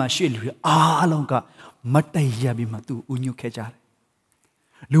 Kanema Shil, Alonga, Mataya Bimatu, Unyu Kejar.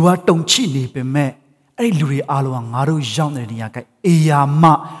 Lua Tongchini, Peme, A Luri Along, Aru Janriaka,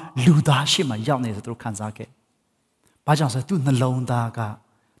 Eyama, Luda Shima, Yanes through Kanzake. Bajans to the Lone Daga,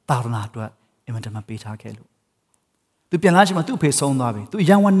 Tarnatua. Imatama Pita Kelu. To Pianajima to pay so navi, to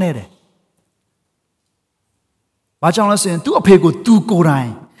young one nere. Bajalas to a pego to go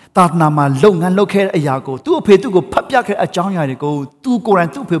rain. Tarnama long and locate a yago, to a pay to go papiaka a janya go, to go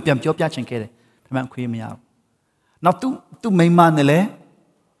and to pipiam jopjachin kere. The man queen me out. Not to make manele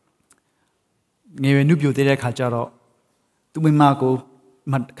near Nubio de Cajaro, to me mago,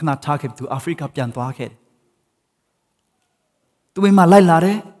 cannot take it to Africa Piantoake. To me my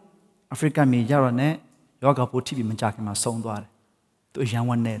lare. Africa me yarone, yoga poti manjakima song doare. To young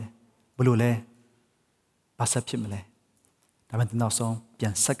one nere, blue pasapimle. I went now song,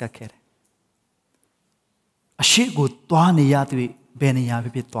 Pian Saka Kere. A sheep go twane yatwi, Benny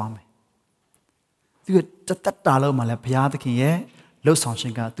Yavi Twame. Do it that dollar malapia the king ye, low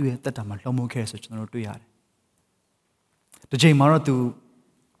sonshinga, do it that I'm a lomo care such no 2 yard. The J Mara to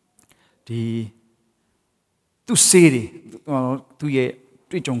the 2 city, 2 year.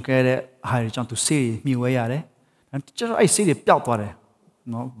 Trong care high jump to see me way are and just I see the peltware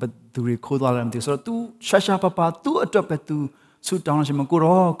no but to record them so to shasha papa to a drop to suit down him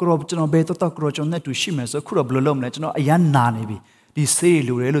go grow up to better talk grow on net to shimmer so could have blown let you know a yan nanny the say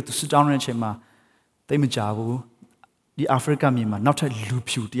lure to sit down and chema they majabu the Africa mima not a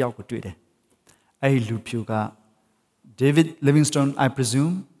loop you the alco to it a loop you got David Livingstone I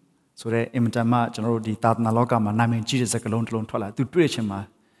presume. So that Imatama General di Tatna Logama, Namin Jesus like a lone toilet to preach him a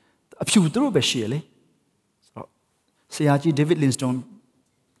few through Bashili. So Siaji David Livingstone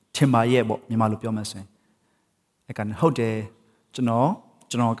Timba Yebo, Nimalupio saying. I can hold a General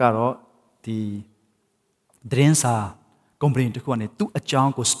Garo, the Drensa, complain to one, to a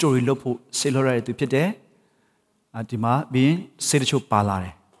jungle story lopo, sailor to Pide, Adima being Sedicho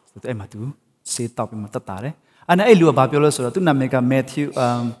Palare. So the Ematu, say top in Matatare. And I knew about Babylon, so to make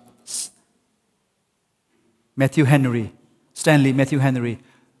Matthew Henry, Stanley Henry,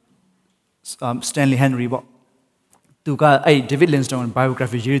 to got a David Livingstone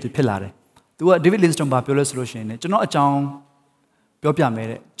biography to Pilare. To a David Livingstone popular solution, it's not a town, Popia made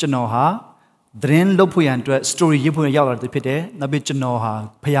it, Genoha, Drain Lopuyan to a story you put out of the pite, Nabit Genoha,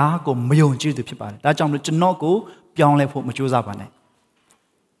 Payako, Mayon G to Pipa, that jump with Genoco, Pion Lepo Machuzabane.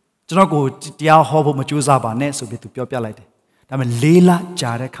 Genoco, Dia Hobo Machuzabane, so be to Popia like it. I mean, Leila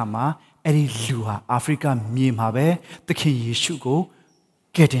Jare Kama. Eri Lua, Africa, Mimabe, the king Yeshu go,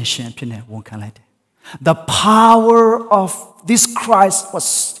 getting champion won't can like the power of this Christ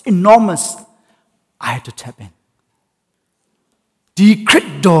was enormous. I had to tap in. The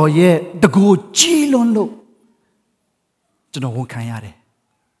crit door, yeah, the go chilon low. To know won't can yare.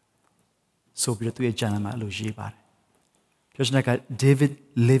 So be to a gentleman, Luigi bar. Just like a David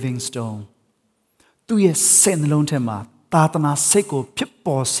Livingstone. 2 years send alone tema. Tatana Seko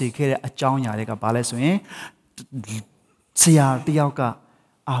Pipo Seke a Jonia like a ballet, Sia Diaka,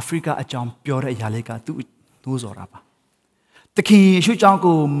 Africa a jump pure Yaleka to Nuzoraba. The king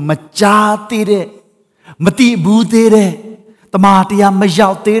Shujango Majatire, Mati Budere, the Matia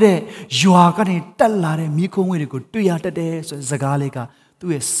Majatere, Juakani Tellare, Miko Wigo, 2 years a day, so Zagaleka,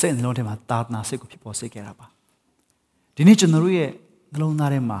 2 years send Lotema Tatana Seko Pipo Sekeraba. The Nichanurue,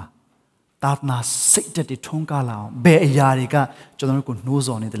 Glonarema. Tatna sick that the Tonkala, Bear Yarika, Jonathan knows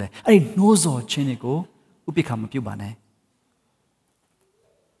on it. I knows or Chenico, who become a pubane.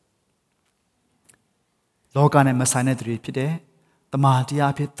 Logan and Messina to repeat the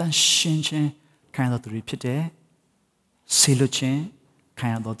Matia Pitan Shin kind of repeat Siluchin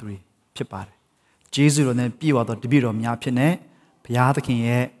kind of three Pipar. Jesus on the Piwa the Biro Miapine,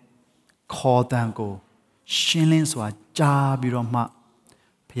 Piatakin, call dango, Shinlins were Jabiroma.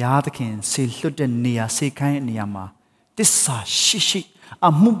 Piatakin, see Luton near Sekai Niama, တစ္ဆာရှိရှိ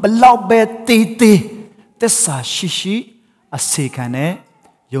အမှုဘလောက်ပဲတေးသေးတစ္ဆာရှိရှိအစေခံတဲ့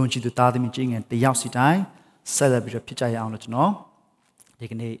ယုံကြည်သူသားသမီးကြီးငယ်တယောက်စီတိုင်းဆက်လက်ပြီးတော့ဖြစ်ကြရအောင်လို့ကျွန်တော်ဒီ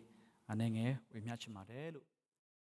ကနေ့အနေငယ်ဝေမျှချင်ပါတယ်လို့